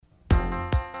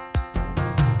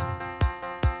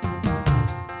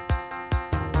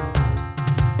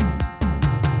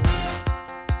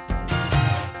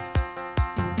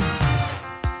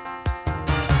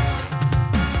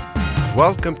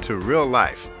Welcome to Real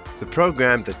Life, the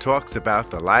program that talks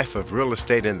about the life of real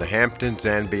estate in the Hamptons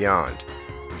and beyond.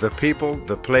 The people,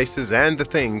 the places, and the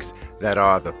things that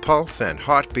are the pulse and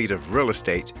heartbeat of real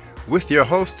estate, with your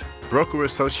host, broker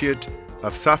associate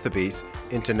of Sotheby's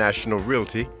International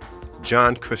Realty,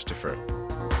 John Christopher.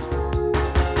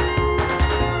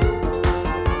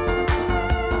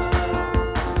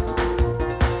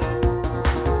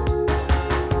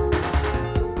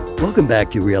 Welcome back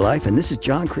to Real Life, and this is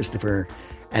John Christopher.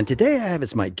 And today I have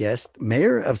as my guest,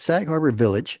 Mayor of Sag Harbor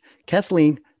Village,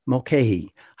 Kathleen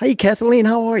Mulcahy. Hi, Kathleen.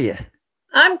 How are you?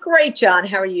 I'm great, John.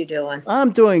 How are you doing?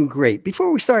 I'm doing great.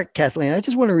 Before we start, Kathleen, I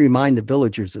just want to remind the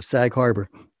villagers of Sag Harbor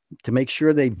to make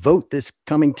sure they vote this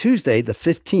coming Tuesday, the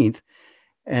 15th.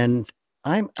 And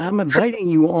I'm inviting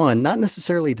you on, not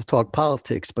necessarily to talk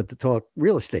politics, but to talk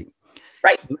real estate.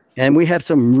 Right. And we have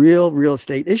some real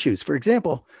estate issues. For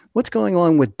example, what's going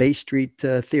on with Bay Street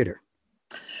Theater?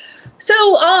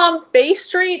 So Bay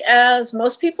Street, as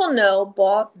most people know,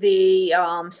 bought the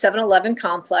 7-Eleven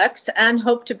complex and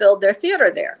hope to build their theater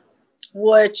there,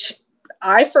 which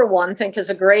I, for one, think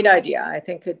is a great idea. I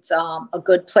think it's a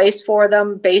good place for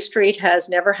them. Bay Street has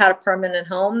never had a permanent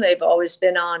home. They've always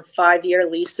been on 5-year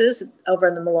leases over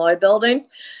in the Malloy building,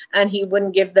 and he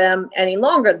wouldn't give them any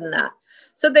longer than that.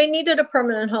 So they needed a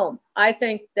permanent home. I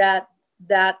think that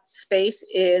space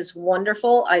is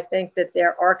wonderful. I think that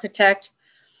their architect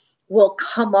will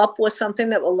come up with something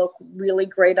that will look really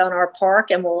great on our park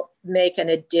and will make an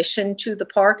addition to the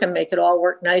park and make it all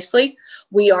work nicely.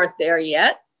 We aren't there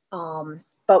yet,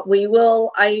 but we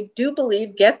will, I do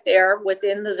believe, get there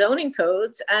within the zoning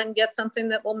codes and get something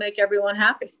that will make everyone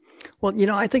happy. Well, you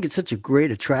know, I think it's such a great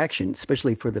attraction,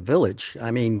 especially for the village. I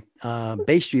mean,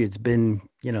 Bay Street has been,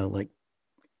 like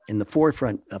in the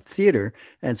forefront of theater,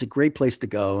 and it's a great place to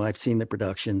go. I've seen the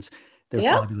productions. They're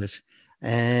fabulous.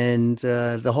 And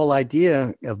the whole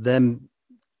idea of them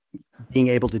being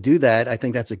able to do that, I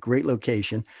think that's a great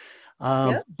location.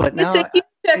 But now it's a huge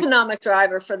economic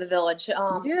driver for the village,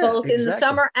 both in the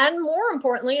summer and, more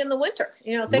importantly, in the winter.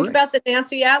 Think about the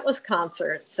Nancy Atlas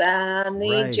concerts and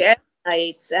the jazz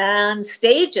nights and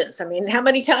stages. I mean, how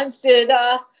many times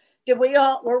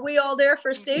were we all there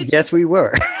for stages? Yes, we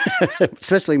were.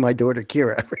 Especially my daughter,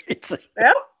 Kira.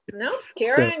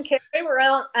 Kara and Carrie were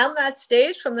on that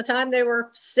stage from the time they were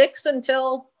 6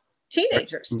 until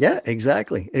teenagers. Yeah,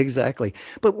 exactly.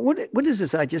 But what is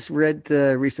this? I just read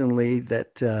recently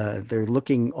that they're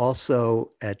looking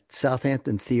also at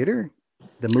Southampton Theater,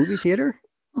 the movie theater.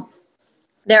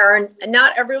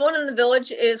 Not everyone in the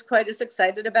village is quite as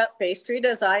excited about Bay Street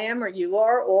as I am, or you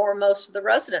are, or most of the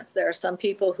residents. There are some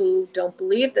people who don't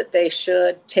believe that they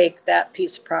should take that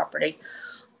piece of property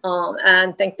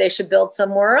and think they should build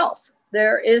somewhere else.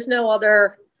 There is no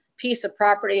other piece of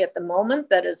property at the moment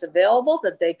that is available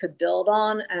that they could build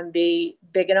on and be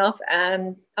big enough.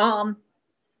 And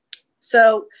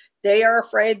so they are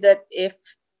afraid that if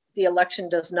the election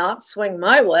does not swing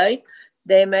my way,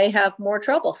 they may have more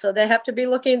trouble. So they have to be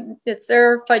looking, it's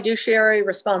their fiduciary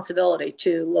responsibility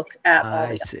to look at all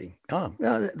I see. Oh,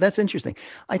 well, that's interesting.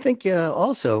 I think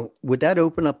also, would that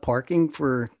open up parking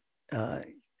for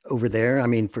over there? I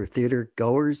mean, for theater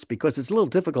goers, because it's a little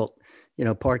difficult,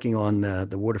 parking on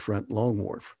the waterfront Long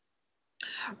Wharf.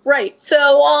 Right.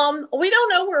 So we don't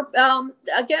know where,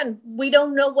 we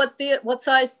don't know what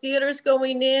size theater's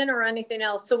going in or anything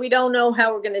else. So we don't know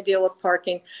how we're going to deal with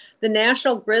parking. The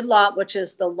National Grid lot, which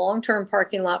is the long-term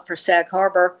parking lot for Sag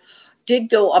Harbor, did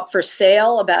go up for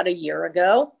sale about a year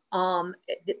ago.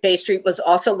 Bay Street was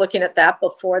also looking at that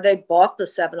before they bought the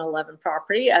 7-Eleven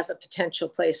property as a potential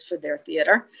place for their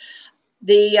theater.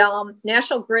 The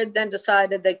National Grid then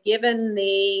decided that given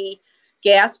the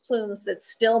gas plumes that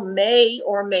still may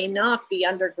or may not be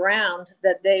underground,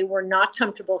 that they were not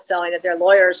comfortable selling it. Their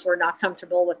lawyers were not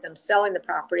comfortable with them selling the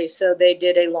property. So they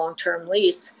did a long-term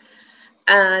lease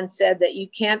and said that you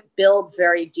can't build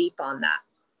very deep on that.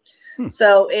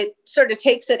 So it sort of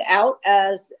takes it out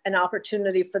as an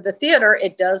opportunity for the theater.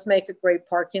 It does make a great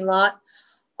parking lot.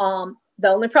 The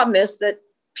only problem is that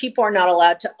people are not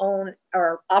allowed to own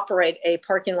or operate a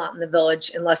parking lot in the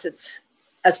village unless it's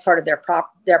as part of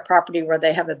their property where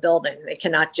they have a building. They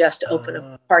cannot just open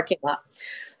a parking lot.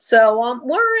 So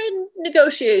we're in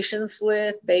negotiations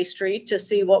with Bay Street to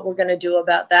see what we're going to do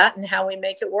about that and how we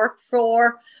make it work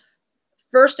for,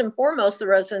 first and foremost, the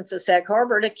residents of Sag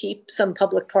Harbor, to keep some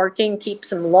public parking, keep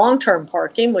some long-term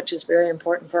parking, which is very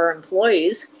important for our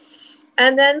employees,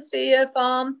 and then see if,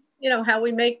 how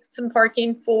we make some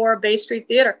parking for Bay Street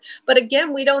Theater. But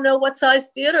again, we don't know what size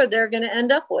theater they're going to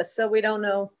end up with, so we don't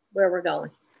know where we're going.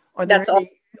 That's all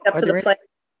up to the planning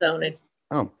zoning.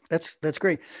 Oh, that's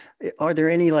great. Are there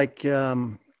any like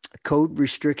code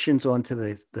restrictions onto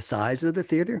the size of the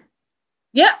theater?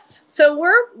 Yes. So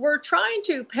we're trying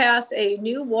to pass a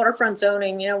new waterfront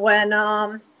zoning. You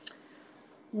know,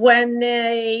 when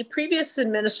the previous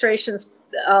administrations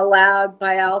allowed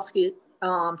Bialski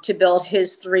to build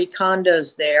his 3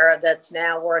 condos there, that's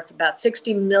now worth about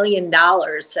 $60 million at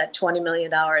 $20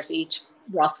 million each,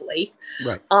 roughly.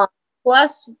 Right.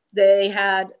 Plus, they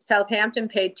had Southampton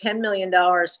paid $10 million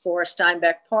for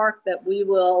Steinbeck Park that we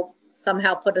will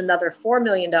somehow put another $4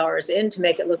 million in to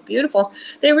make it look beautiful.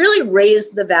 They really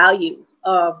raised the value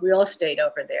of real estate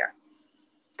over there.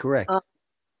 Correct.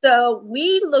 So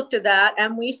we looked at that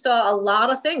and we saw a lot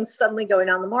of things suddenly going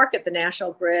on the market, the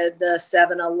National Grid, the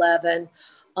 7-Eleven.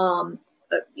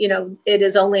 You know, it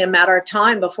is only a matter of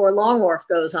time before Long Wharf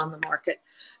goes on the market.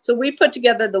 So we put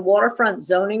together the waterfront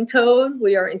zoning code.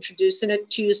 We are introducing it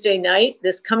Tuesday night,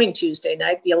 this coming Tuesday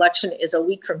night. The election is a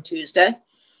week from Tuesday.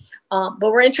 But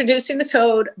we're introducing the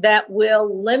code that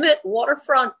will limit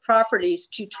waterfront properties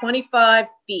to 25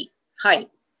 feet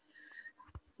height,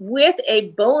 with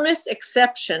a bonus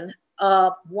exception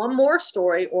of 1 more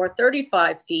story or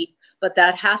 35 feet, but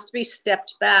that has to be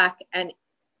stepped back. And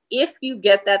if you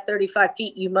get that 35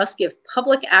 feet, you must give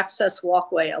public access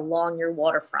walkway along your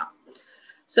waterfront.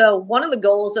 So one of the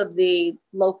goals of the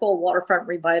local waterfront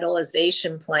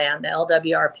revitalization plan, the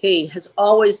LWRP, has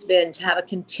always been to have a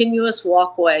continuous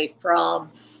walkway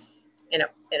from, in a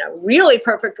really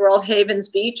perfect world, Havens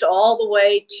Beach, all the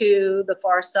way to the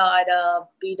far side of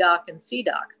B Dock and C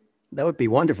Dock. That would be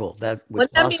wonderful. That was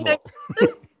Wouldn't that possible.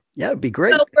 Yeah, it'd be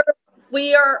great. So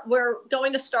we're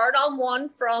going to start on one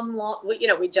from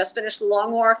we just finished the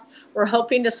Long Wharf. We're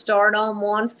hoping to start on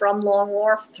one from Long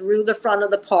Wharf through the front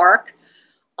of the park.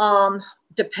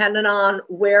 Depending on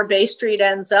where Bay Street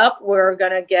ends up, we're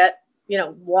going to get,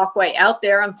 walkway out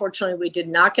there. Unfortunately, we did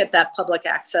not get that public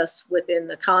access within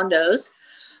the condos,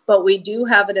 but we do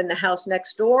have it in the house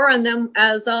next door. And then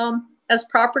as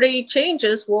property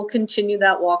changes, we'll continue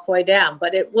that walkway down.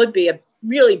 But it would be a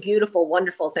really beautiful,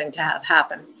 wonderful thing to have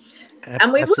happen.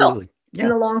 And we Absolutely. will in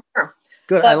the long term.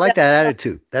 Good. But I like that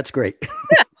attitude. That's great.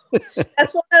 Yeah.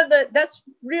 That's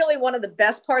really one of the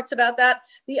best parts about that.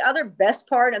 The other best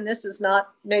part, and this is not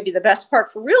maybe the best part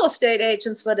for real estate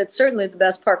agents, but it's certainly the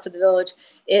best part for the village,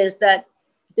 is that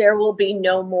there will be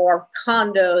no more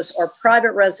condos or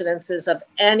private residences of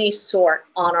any sort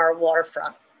on our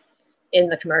waterfront in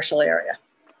the commercial area.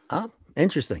 Oh,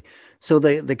 interesting. So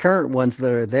the current ones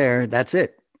that are there, that's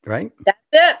it, right? That's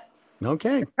it.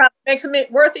 Okay. It probably makes them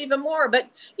worth even more. But,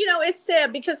 it's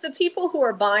sad because the people who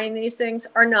are buying these things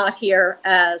are not here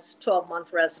as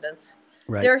 12-month residents.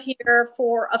 Right. They're here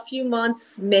for a few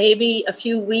months, maybe a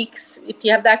few weeks. If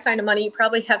you have that kind of money, you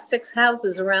probably have 6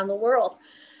 houses around the world.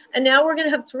 And now we're going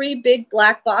to have 3 big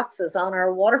black boxes on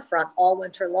our waterfront all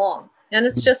winter long. And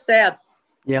it's just sad.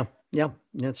 Yeah,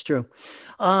 that's true.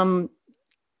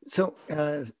 So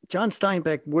John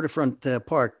Steinbeck Waterfront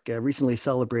Park recently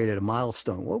celebrated a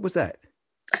milestone. What was that?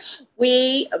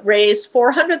 We raised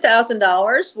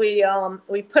 $400,000.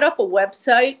 We put up a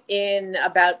website in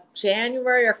about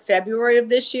January or February of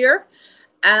this year.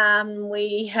 And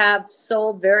we have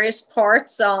sold various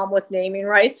parts with naming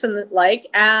rights and the like.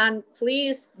 And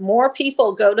please, more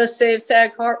people go to Save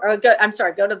Sag Harbor. Go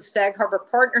to the Sag Harbor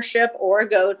Partnership or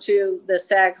go to the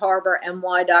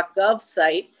sagharborny.gov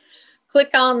site.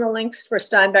 Click on the links for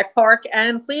Steinbeck Park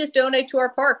and please donate to our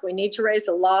park. We need to raise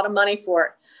a lot of money for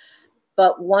it.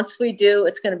 But once we do,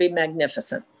 it's going to be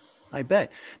magnificent. I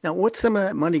bet. Now, what's some of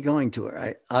that money going to?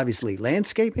 Obviously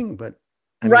landscaping, but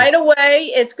right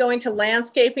away, it's going to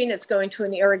landscaping, it's going to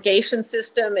an irrigation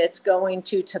system, it's going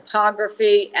to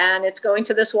topography, and it's going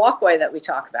to this walkway that we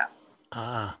talk about.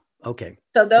 Ah, okay.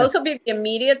 So those will be the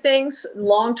immediate things.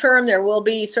 Long term, there will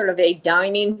be sort of a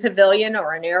dining pavilion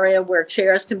or an area where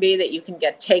chairs can be that you can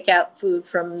get takeout food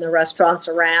from the restaurants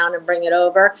around and bring it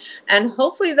over. And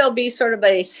hopefully there'll be sort of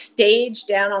a stage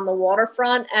down on the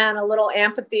waterfront and a little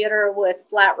amphitheater with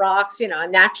flat rocks, a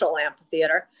natural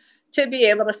amphitheater, to be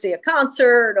able to see a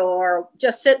concert or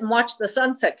just sit and watch the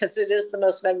sunset, because it is the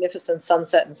most magnificent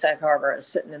sunset in Sag Harbor is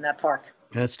sitting in that park.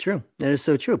 That's true. That is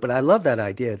so true. But I love that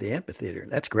idea of the amphitheater.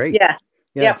 That's great. Yeah.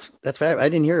 Yeah. That's fabulous. I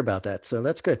didn't hear about that. So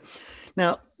that's good.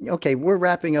 Now, okay, we're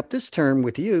wrapping up this term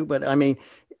with you, but I mean,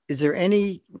 is there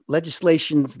any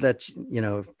legislations that,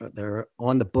 they're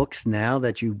on the books now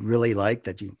that you really like,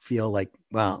 that you feel like,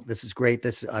 wow, this is great.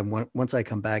 Once I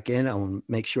come back in, I will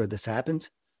make sure this happens?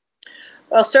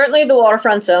 Well, certainly the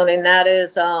waterfront zoning, that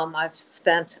is, I've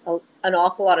spent an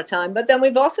awful lot of time, but then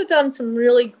we've also done some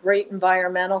really great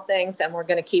environmental things, and we're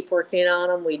going to keep working on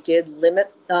them. We did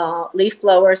limit leaf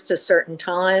blowers to certain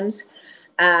times,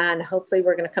 and hopefully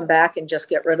we're going to come back and just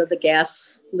get rid of the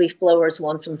gas leaf blowers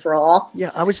once and for all.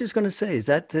 Yeah, I was just going to say, is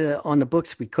that on the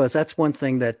books? Because that's one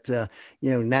thing that,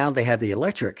 now they have the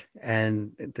electric,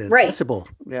 and the decibel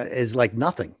is like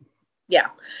nothing. Yeah.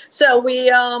 So we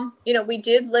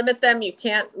did limit them. You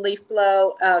can't leaf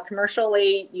blow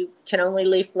commercially. You can only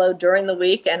leaf blow during the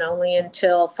week and only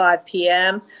until 5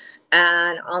 p.m.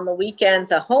 And on the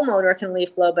weekends, a homeowner can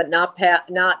leaf blow, but not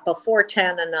before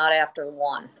 10 and not after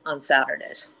 1 on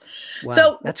Saturdays. Wow,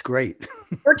 so that's great.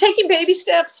 We're taking baby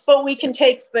steps, but we can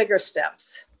take bigger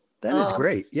steps. That is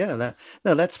great. Yeah.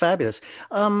 That's fabulous.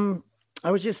 I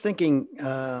was just thinking,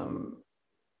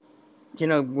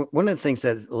 one of the things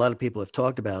that a lot of people have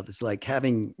talked about is like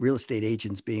having real estate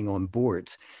agents being on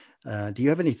boards. Do you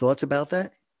have any thoughts about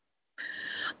that?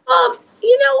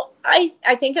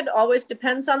 I think it always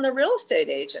depends on the real estate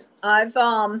agent. I've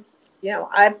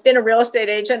been a real estate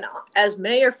agent as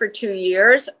mayor for 2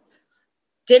 years.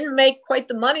 Didn't make quite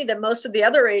the money that most of the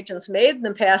other agents made in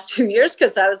the past 2 years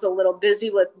because I was a little busy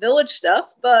with village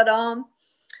stuff. But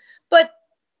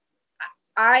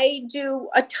I do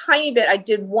a tiny bit. I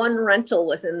did one rental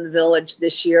within the village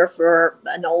this year for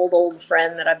an old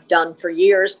friend that I've done for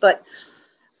years, but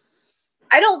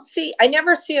I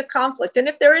never see a conflict. And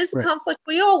if there is a conflict,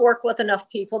 we all work with enough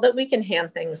people that we can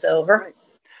hand things over. Right.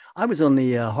 I was on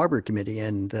the harbor committee,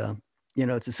 and,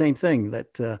 it's the same thing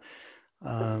that, a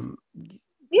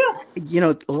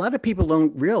lot of people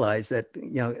don't realize that,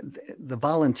 the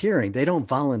volunteering, they don't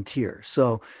volunteer.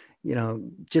 So,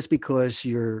 just because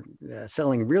you're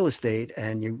selling real estate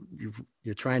and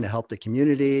you're trying to help the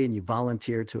community and you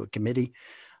volunteer to a committee,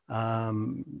 I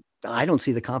don't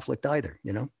see the conflict either,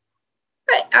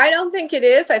 I don't think it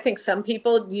is. I think some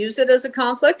people use it as a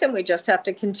conflict, and we just have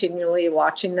to continually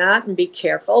watching that and be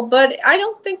careful. But I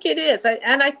don't think it is.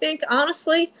 And I think,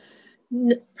 honestly,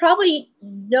 probably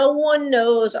no one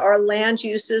knows our land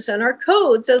uses and our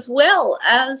codes as well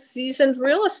as seasoned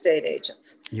real estate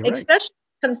agents, especially when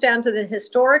it comes down to the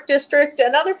historic district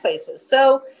and other places.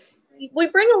 So we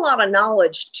bring a lot of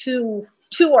knowledge to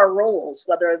our roles,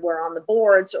 whether we're on the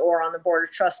boards or on the board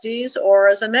of trustees or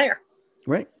as a mayor.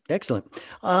 Right. Excellent.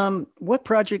 What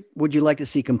project would you like to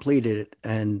see completed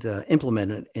and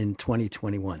implemented in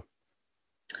 2021?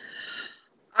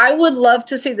 I would love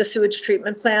to see the sewage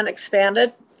treatment plant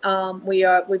expanded.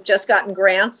 We've just gotten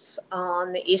grants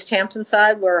on the East Hampton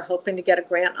side. We're hoping to get a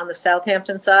grant on the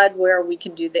Southampton side where we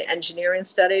can do the engineering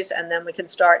studies, and then we can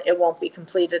start. It won't be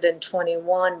completed in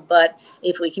 21, but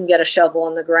if we can get a shovel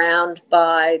in the ground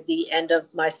by the end of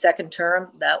my second term,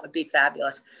 that would be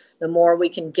fabulous. The more we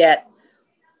can get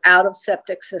out of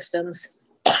septic systems,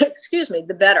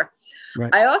 the better.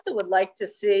 Right. I also would like to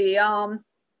see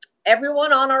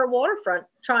everyone on our waterfront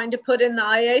trying to put in the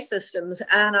IA systems,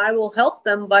 and I will help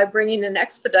them by bringing an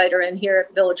expediter in here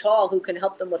at Village Hall who can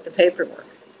help them with the paperwork.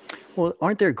 Well,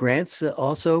 aren't there grants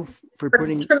also for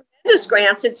putting? Tremendous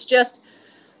grants. It's just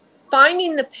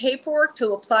finding the paperwork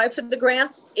to apply for the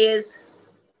grants is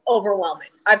overwhelming.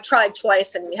 I've tried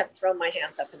twice and have thrown my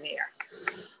hands up in the air.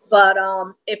 But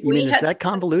is that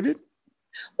convoluted?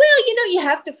 Well, you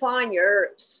have to find your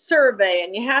survey,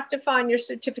 and you have to find your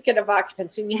certificate of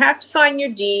occupancy, and you have to find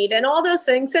your deed and all those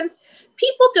things. And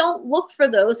people don't look for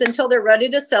those until they're ready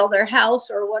to sell their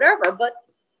house or whatever. But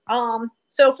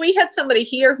so if we had somebody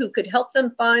here who could help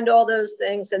them find all those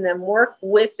things and then work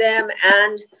with them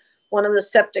and one of the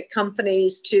septic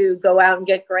companies to go out and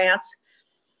get grants,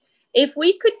 if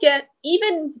we could get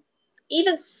even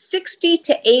 60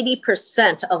 to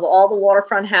 80% of all the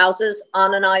waterfront houses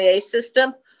on an IA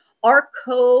system, our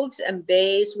coves and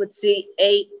bays would see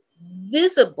a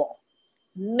visible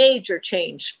major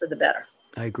change for the better.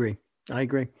 I agree.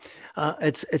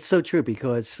 It's so true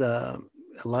because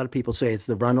a lot of people say it's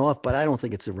the runoff, but I don't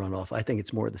think it's a runoff. I think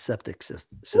it's more the septic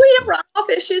system. We have runoff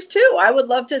issues too. I would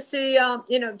love to see, down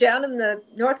in the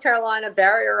North Carolina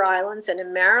barrier islands and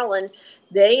in Maryland,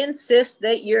 they insist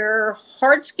that your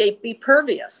hardscape be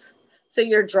pervious. So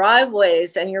your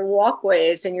driveways and your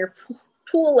walkways and your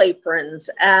pool aprons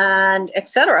and et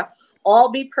cetera, all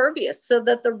be pervious so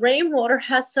that the rainwater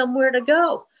has somewhere to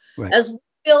go. Right. As we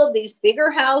build these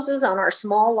bigger houses on our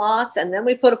small lots, and then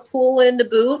we put a pool in to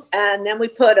boot, and then we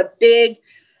put a big,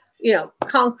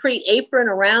 concrete apron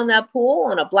around that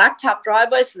pool and a blacktop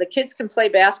driveway so the kids can play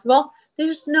basketball,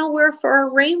 there's nowhere for our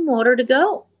rainwater to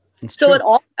go. It's so true. It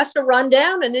all has to run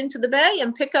down and into the bay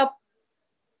and pick up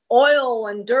oil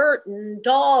and dirt and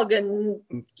dog and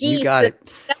geese you got and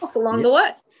it. else along the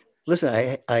way.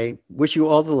 Listen, I wish you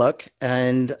all the luck.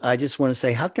 And I just want to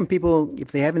say, how can people,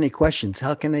 if they have any questions,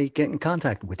 how can they get in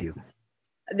contact with you?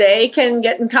 They can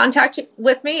get in contact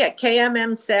with me at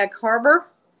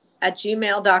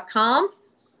kmmsagharbor@gmail.com.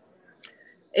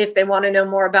 If they want to know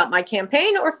more about my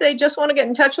campaign, or if they just want to get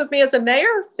in touch with me as a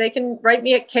mayor, they can write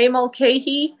me at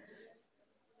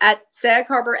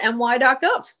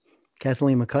kmulcahy@sagharborny.gov.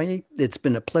 Kathleen Mulcahy, it's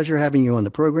been a pleasure having you on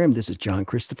the program. This is John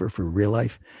Christopher for Real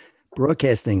Life,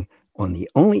 broadcasting on the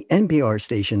only NPR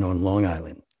station on Long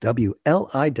Island,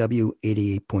 WLIW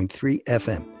 88.3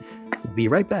 FM. We'll be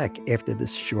right back after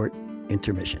this short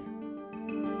intermission.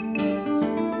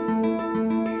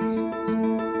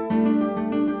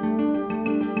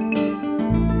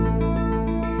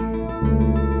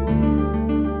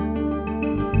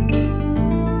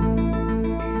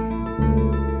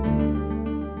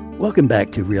 Welcome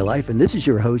back to Real Life, and this is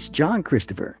your host, John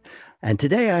Christopher. And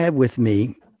today I have with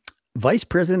me Vice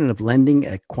President of Lending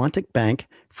at Quantic Bank,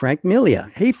 Frank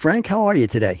Milia. Hey, Frank, how are you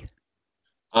today?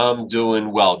 I'm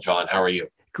doing well, John. How are you?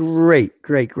 Great.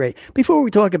 Before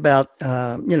we talk about,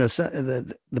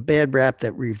 the bad rap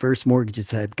that reverse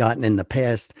mortgages have gotten in the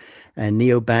past and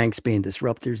neobanks being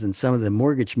disruptors and some of the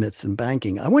mortgage myths in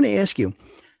banking, I want to ask you,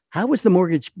 how was the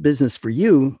mortgage business for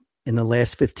you in the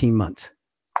last 15 months?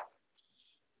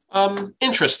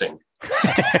 Interesting.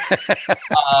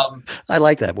 I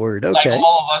like that word. Okay.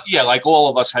 Like all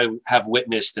of us have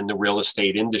witnessed in the real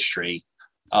estate industry.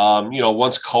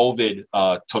 Once COVID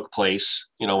took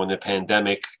place, when the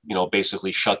pandemic,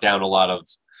 basically shut down a lot of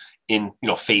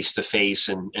face to face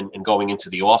and going into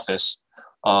the office,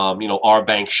 our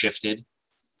bank shifted.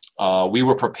 We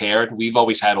were prepared. We've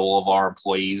always had all of our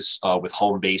employees with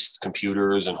home-based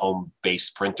computers and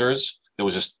home-based printers. There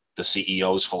was just the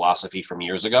CEO's philosophy from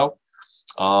years ago.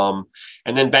 And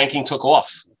then banking took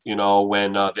off,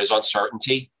 when there's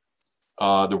uncertainty.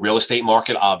 The real estate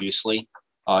market, obviously,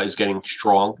 is getting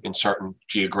strong in certain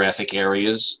geographic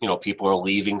areas. People are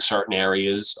leaving certain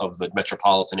areas of the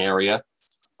metropolitan area,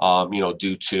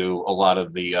 due to a lot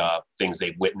of the things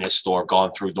they've witnessed or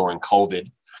gone through during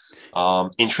COVID.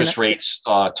 Interest rates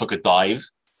took a dive,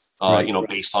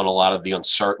 based on a lot of the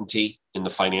uncertainty in the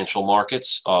financial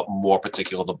markets, more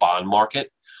particular the bond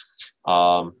market.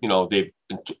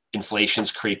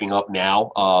 Inflation's creeping up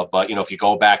now, but if you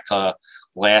go back to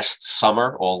last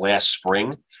summer or last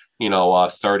spring,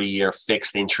 30-year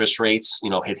fixed interest rates,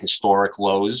 hit historic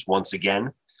lows once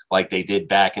again, like they did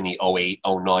back in the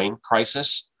 08-09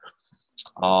 crisis.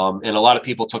 And a lot of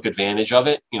people took advantage of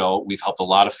it. We've helped a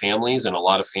lot of families, and a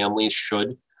lot of families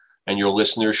should, and your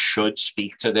listeners should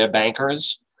speak to their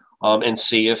bankers and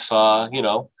see if,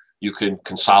 you can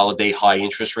consolidate high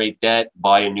interest rate debt,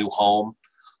 buy a new home.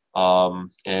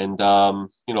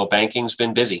 Banking's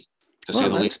been busy, to say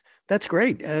the least. That's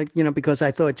great, because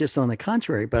I thought just on the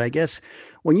contrary. But I guess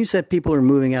when you said people are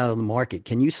moving out of the market,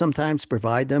 can you sometimes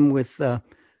provide them with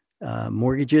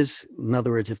mortgages? In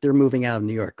other words, if they're moving out of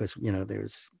New York, because,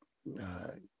 there's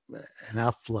an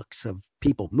outflux of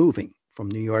people moving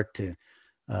from New York to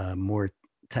more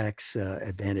tax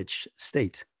advantaged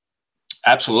states.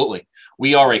 Absolutely.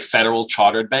 We are a federal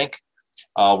chartered bank.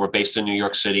 We're based in New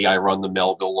York City. I run the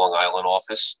Melville, Long Island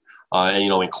office. And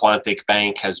Quantic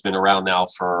Bank has been around now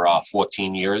for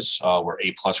 14 years. We're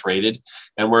A+ rated,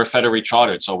 and we're federally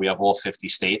chartered. So we have all 50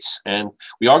 states. And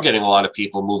we are getting a lot of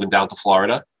people moving down to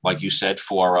Florida, like you said,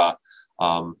 for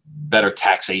better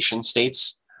taxation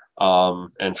states,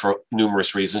 and for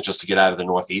numerous reasons, just to get out of the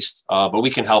Northeast. But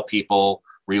we can help people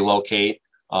relocate.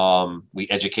 We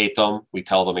educate them. We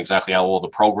tell them exactly how all the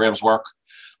programs work.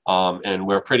 And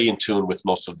we're pretty in tune with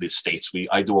most of the states.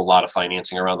 I do a lot of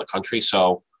financing around the country.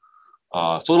 So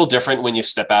it's a little different when you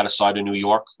step outside of New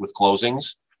York with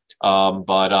closings.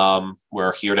 But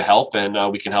we're here to help, and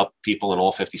we can help people in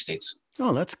all 50 states.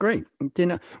 Oh, that's great.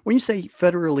 When you say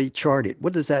federally chartered,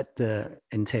 what does that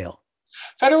entail?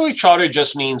 Federally chartered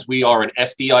just means we are an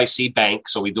FDIC bank,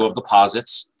 so we do have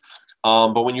deposits.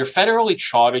 But when you're federally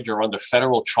chartered, you're under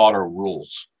federal charter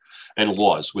rules and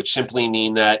laws, which simply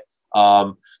mean that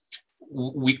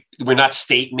we're not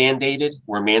state mandated.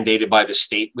 We're mandated by the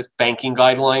state with banking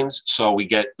guidelines. So we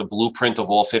get the blueprint of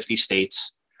all 50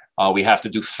 states. We have to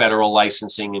do federal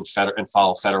licensing and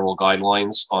follow federal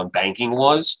guidelines on banking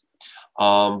laws.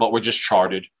 But we're just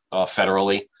chartered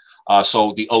federally.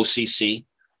 So the OCC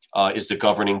is the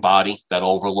governing body that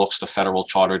overlooks the federal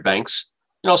chartered banks.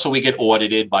 So we get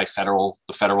audited by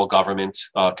the federal government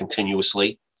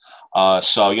continuously.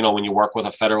 So when you work with a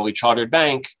federally chartered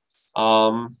bank,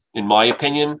 in my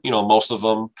opinion, most of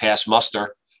them pass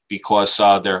muster because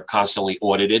they're constantly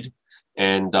audited,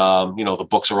 and the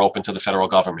books are open to the federal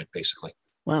government, basically.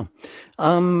 Wow.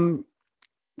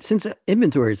 Since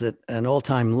inventory is at an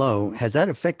all-time low, has that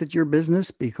affected your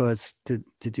business because to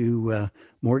do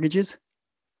mortgages?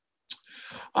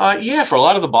 Yeah, for a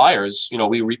lot of the buyers,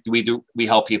 we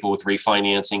help people with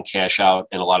refinancing, cash out,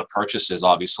 and a lot of purchases,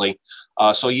 obviously.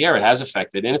 So yeah, it has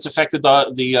affected, and it's affected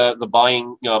the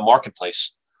buying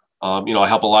marketplace. I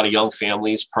help a lot of young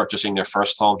families purchasing their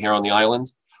first home here on the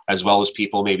island, as well as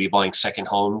people maybe buying second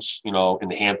homes, in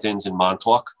the Hamptons and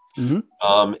Montauk. Mm-hmm.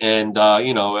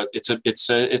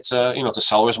 It's a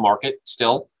seller's market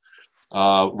still.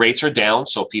 Rates are down,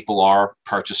 so people are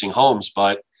purchasing homes,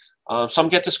 but some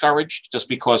get discouraged just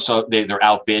because they're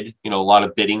outbid. A lot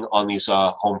of bidding on these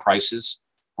home prices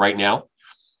right now.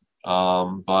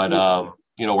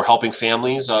 We're helping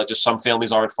families. Just some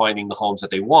families aren't finding the homes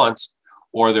that they want,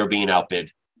 or they're being outbid.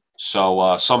 So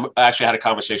I actually had a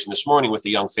conversation this morning with a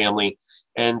young family,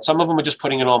 and some of them are just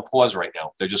putting it on pause right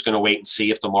now. They're just going to wait and see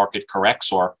if the market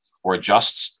corrects or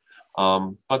adjusts.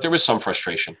 But there is some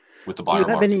frustration with the buyer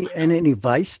market. Do you have any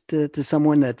advice to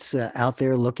someone that's out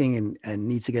there looking and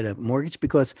needs to get a mortgage?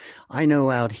 Because I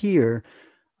know out here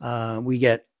we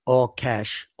get all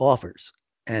cash offers,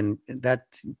 and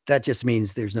that just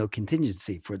means there's no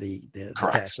contingency for the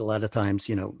cash. A lot of times,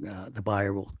 the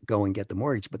buyer will go and get the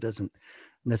mortgage, but doesn't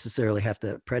necessarily have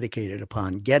to predicate it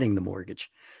upon getting the mortgage.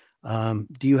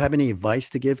 Do you have any advice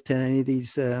to give to any of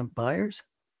these buyers?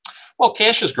 Well,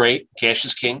 cash is great. Cash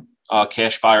is king.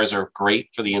 Cash buyers are great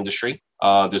for the industry.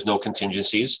 There's no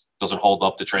contingencies, doesn't hold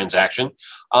up the transaction.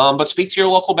 But speak to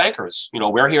your local bankers.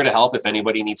 We're here to help if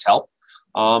anybody needs help.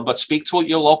 But speak to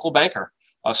your local banker.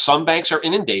 Some banks are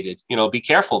inundated. Be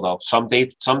careful though. Some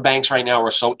banks right now are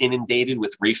so inundated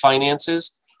with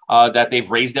refinances that they've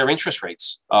raised their interest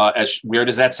rates. As weird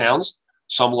as that sounds,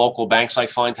 some local banks I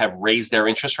find have raised their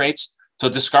interest rates to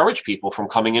discourage people from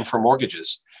coming in for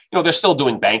mortgages. They're still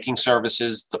doing banking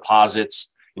services,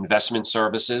 deposits, investment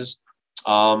services.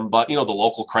 But the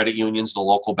local credit unions, the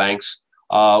local banks,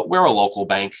 we're a local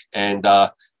bank, and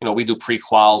we do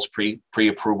pre-quals,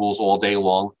 pre-approvals all day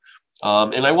long.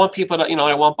 And I want people to,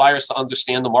 I want buyers to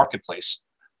understand the marketplace.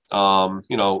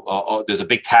 There's a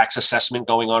big tax assessment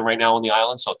going on right now on the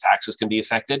island, so taxes can be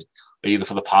affected either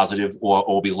for the positive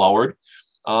or be lowered.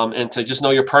 And to just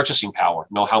know your purchasing power,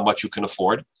 know how much you can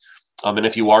afford. And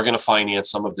if you are going to finance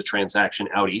some of the transaction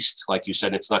out east, like you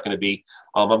said, it's not going to be,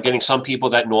 I'm getting some people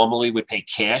that normally would pay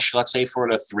cash, let's say for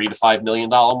the $3 to $5 million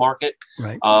market,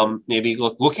 right. Maybe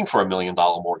looking for $1 million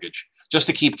mortgage just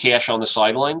to keep cash on the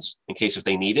sidelines in case if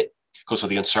they need it because of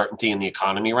the uncertainty in the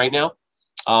economy right now.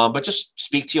 But just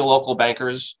speak to your local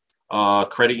bankers,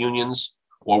 credit unions,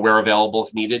 or where available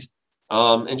if needed.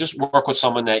 And just work with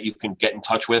someone that you can get in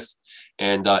touch with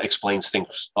and explains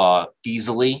things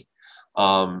easily.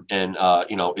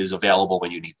 Is available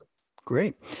when you need them.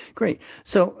 Great.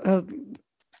 So I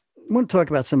want to talk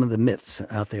about some of the myths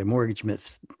out there, mortgage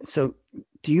myths. So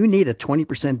do you need a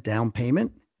 20% down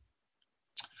payment?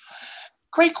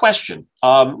 Great question.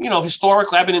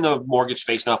 Historically, I've been in the mortgage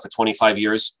space now for 25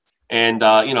 years. And,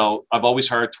 I've always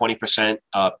heard 20%.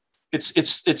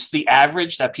 It's the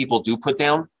average that people do put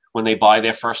down when they buy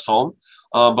their first home.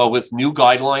 But with new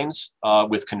guidelines,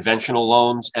 with conventional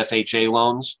loans, FHA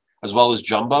loans, as well as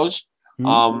jumbos.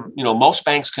 Most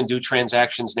banks can do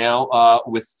transactions now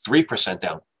with 3%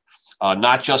 down,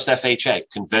 not just FHA,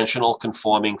 conventional,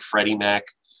 conforming, Freddie Mac,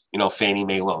 Fannie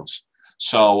Mae loans.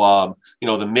 So,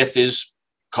 the myth is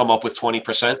come up with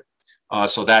 20%.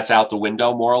 So that's out the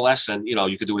window more or less. And,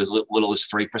 you could do as little as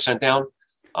 3% down.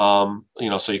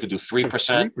 So you could do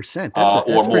 3%. 3%.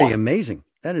 That's pretty amazing.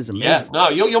 That is amazing. Yeah, no,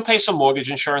 you'll pay some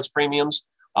mortgage insurance premiums.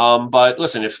 But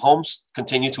listen, if homes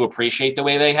continue to appreciate the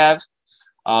way they have,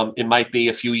 it might be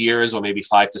a few years or maybe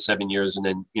 5 to 7 years. And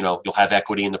then, you'll have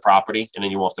equity in the property and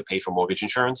then you won't have to pay for mortgage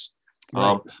insurance.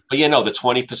 Right. But the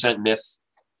 20% myth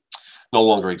no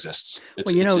longer exists.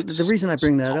 The reason I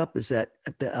bring that up is that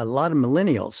a lot of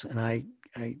millennials, and I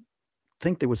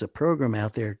think there was a program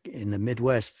out there in the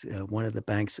Midwest, one of the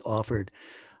banks offered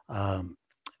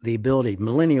the ability,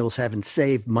 millennials haven't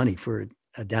saved money for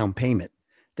a down payment.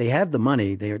 They have the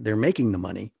money, they're making the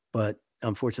money, but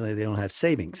unfortunately they don't have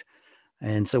savings.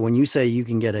 And so when you say you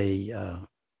can get a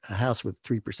house with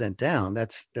 3% down,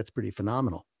 that's pretty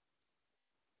phenomenal.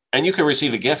 And you can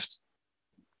receive a gift.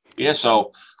 Yeah,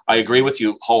 so I agree with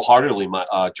you wholeheartedly,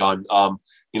 John. Young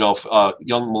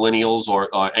millennials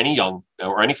or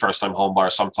any first-time home buyer,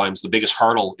 sometimes the biggest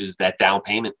hurdle is that down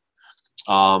payment.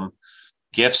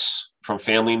 Gifts from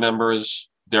family members.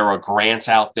 There are grants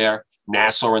out there.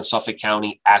 Nassau and Suffolk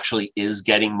County actually is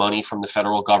getting money from the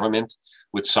federal government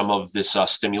with some of this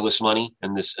stimulus money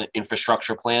and this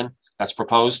infrastructure plan that's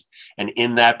proposed. And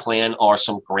in that plan are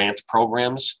some grant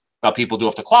programs. Now, people do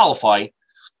have to qualify,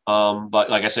 but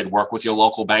like I said, work with your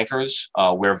local bankers.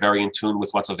 We're very in tune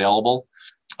with what's available,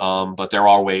 but there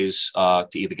are ways to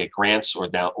either get grants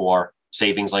or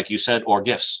savings, like you said, or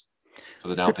gifts for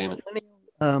the down payment.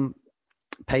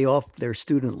 Pay off their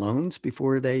student loans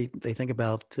before they think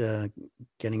about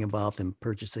getting involved in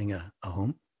purchasing a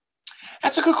home?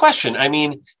 That's a good question. I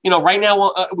mean, right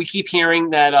now we keep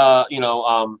hearing that,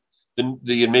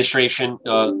 the administration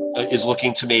is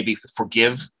looking to maybe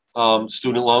forgive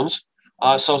student loans.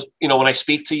 So, when I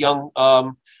speak to young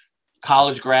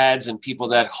college grads and people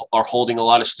that are holding a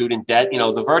lot of student debt,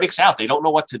 the verdict's out. They don't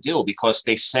know what to do because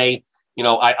they say,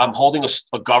 I'm holding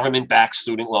a government-backed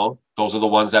student loan. Those are the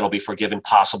ones that'll be forgiven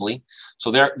possibly.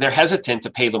 So they're hesitant to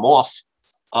pay them off.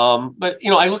 But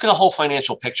I look at the whole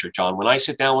financial picture, John. When I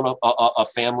sit down with a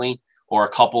family or a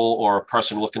couple or a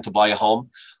person looking to buy a home,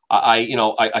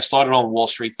 I started on Wall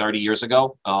Street 30 years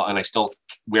ago, and I still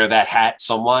wear that hat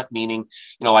somewhat, meaning,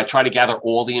 I try to gather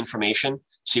all the information,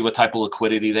 see what type of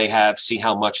liquidity they have, see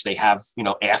how much they have,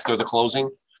 after the closing.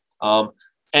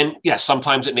 And yes,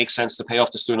 sometimes it makes sense to pay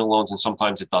off the student loans and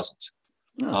sometimes it doesn't.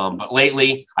 But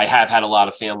lately, I have had a lot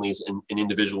of families and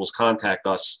individuals contact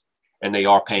us, and they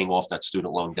are paying off that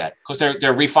student loan debt because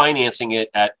they're refinancing it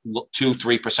at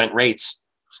 2-3% rates,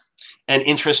 and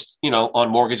interest, on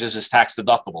mortgages is tax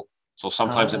deductible. So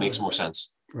sometimes it makes more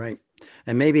sense. Right,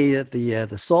 and maybe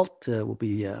the SALT will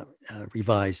be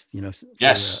revised.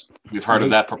 Yes, we've heard of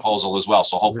that proposal as well.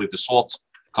 So hopefully, if the SALT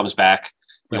comes back,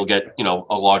 you'll get a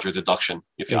larger deduction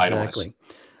if you itemize.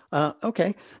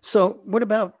 Okay. So what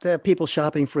about people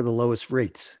shopping for the lowest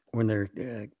rates when they're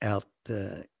out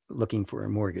looking for a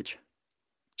mortgage?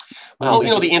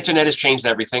 Well, the internet has changed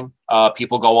everything.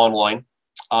 People go online.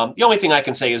 The only thing I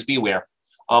can say is beware.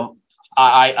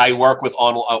 I work with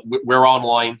we're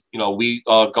online. We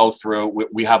go through.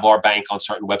 We have our bank on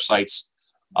certain websites.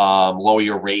 Lower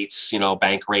your rates.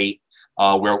 Bank rate.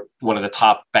 We're one of the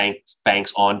top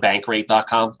banks on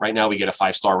bankrate.com. Right now, we get a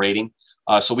 5-star rating.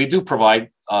 So we do provide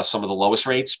some of the lowest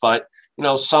rates, but,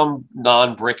 some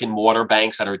non-brick and mortar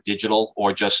banks that are digital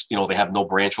or just, they have no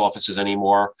branch offices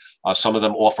anymore. Some of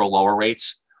them offer lower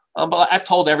rates. But I've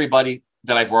told everybody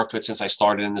that I've worked with since I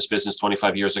started in this business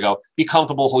 25 years ago, be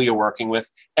comfortable who you're working with.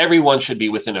 Everyone should be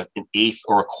within an eighth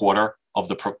or a quarter of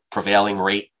the prevailing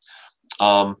rate.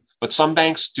 But some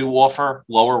banks do offer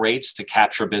lower rates to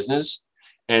capture business.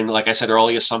 And like I said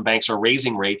earlier, some banks are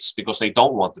raising rates because they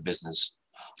don't want the business.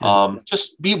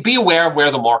 Just be aware of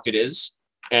where the market is.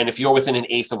 And if you're within an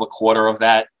eighth of a quarter of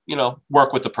that,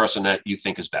 work with the person that you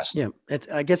think is best. Yeah,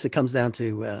 I guess it comes down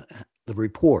to the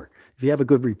rapport. If you have a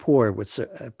good rapport with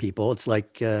people, it's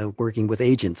like working with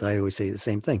agents. I always say the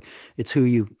same thing. It's who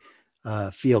you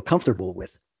feel comfortable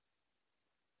with.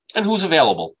 And who's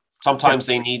available. Sometimes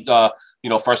they need,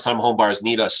 first-time home buyers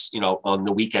need us, on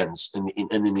the weekends and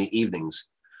in the evenings.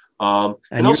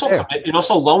 And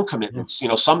also loan commitments.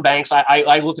 Some banks,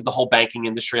 I look at the whole banking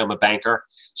industry. I'm a banker,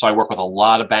 so I work with a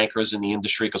lot of bankers in the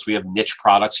industry because we have niche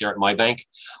products here at my bank.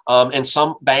 And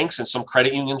some banks and some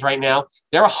credit unions right now,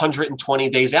 they're 120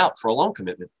 days out for a loan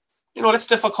commitment. That's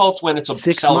difficult when it's a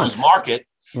seller's market,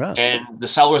 right, and the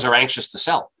sellers are anxious to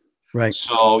sell. Right.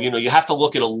 So, you have to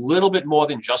look at a little bit more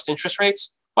than just interest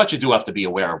rates, but you do have to be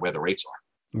aware of where the rates are.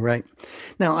 Right.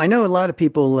 Now, I know a lot of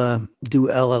people do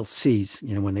LLCs,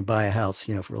 when they buy a house,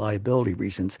 for liability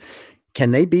reasons.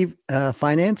 Can they be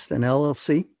financed, an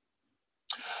LLC?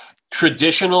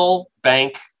 Traditional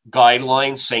bank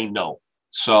guidelines say no.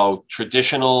 So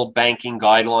traditional banking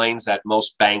guidelines that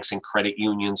most banks and credit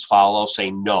unions follow say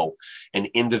no. An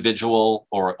individual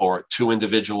or two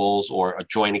individuals or a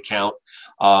joint account.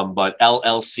 But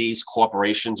LLCs,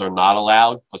 corporations are not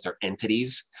allowed because they're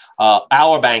entities.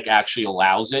 Our bank actually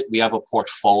allows it. We have a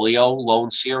portfolio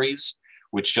loan series,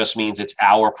 which just means it's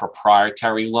our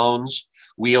proprietary loans.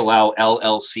 We allow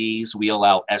LLCs, we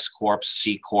allow S Corps,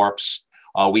 C Corps.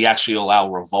 We actually allow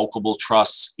revocable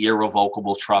trusts,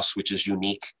 irrevocable trusts, which is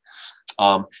unique.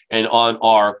 And on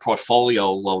our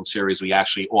portfolio loan series, we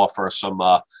actually offer some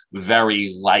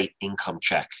very light income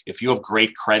check. If you have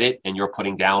great credit and you're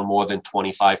putting down more than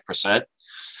 25%,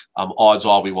 odds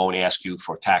are we won't ask you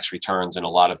for tax returns and a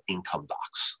lot of income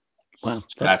docs. Wow.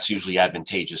 So that's usually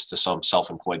advantageous to some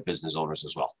self-employed business owners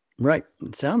as well. Right.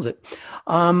 It sounds it.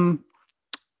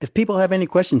 If people have any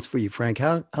questions for you, Frank,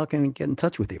 how can we get in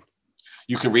touch with you?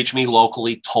 You can reach me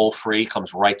locally, toll free,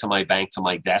 comes right to my bank, to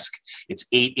my desk. It's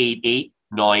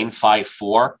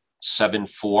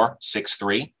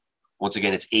 888-954-7463. Once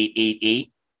again, it's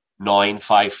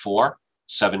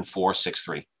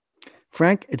 888-954-7463.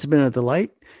 Frank, it's been a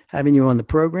delight having you on the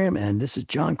program. And this is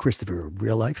John Christopher,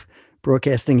 Real Life,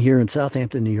 broadcasting here in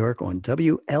Southampton, New York on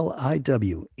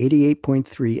WLIW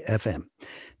 88.3 FM,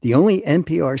 the only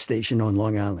NPR station on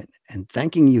Long Island. And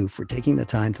thanking you for taking the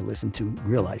time to listen to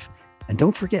Real Life. And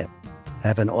don't forget,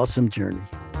 have an awesome journey.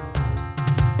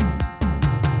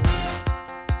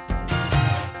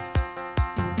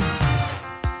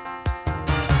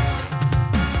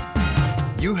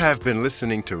 You have been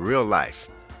listening to Real Life,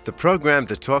 the program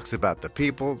that talks about the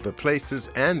people, the places,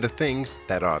 and the things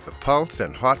that are the pulse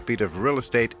and heartbeat of real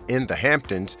estate in the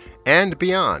Hamptons and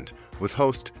beyond, with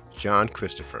host John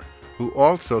Christopher, who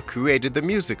also created the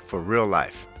music for Real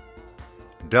Life.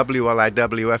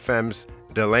 WLIW-FM's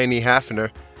Delaney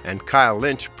Hafner and Kyle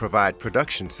Lynch provide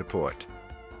production support.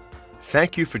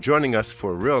 Thank you for joining us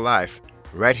for Real Life,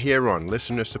 right here on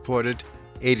listener-supported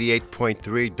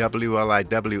 88.3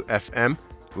 WLIW-FM,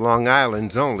 Long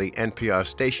Island's only NPR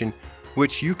station,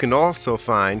 which you can also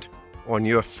find on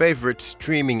your favorite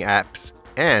streaming apps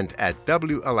and at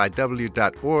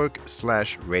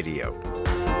WLIW.org/radio.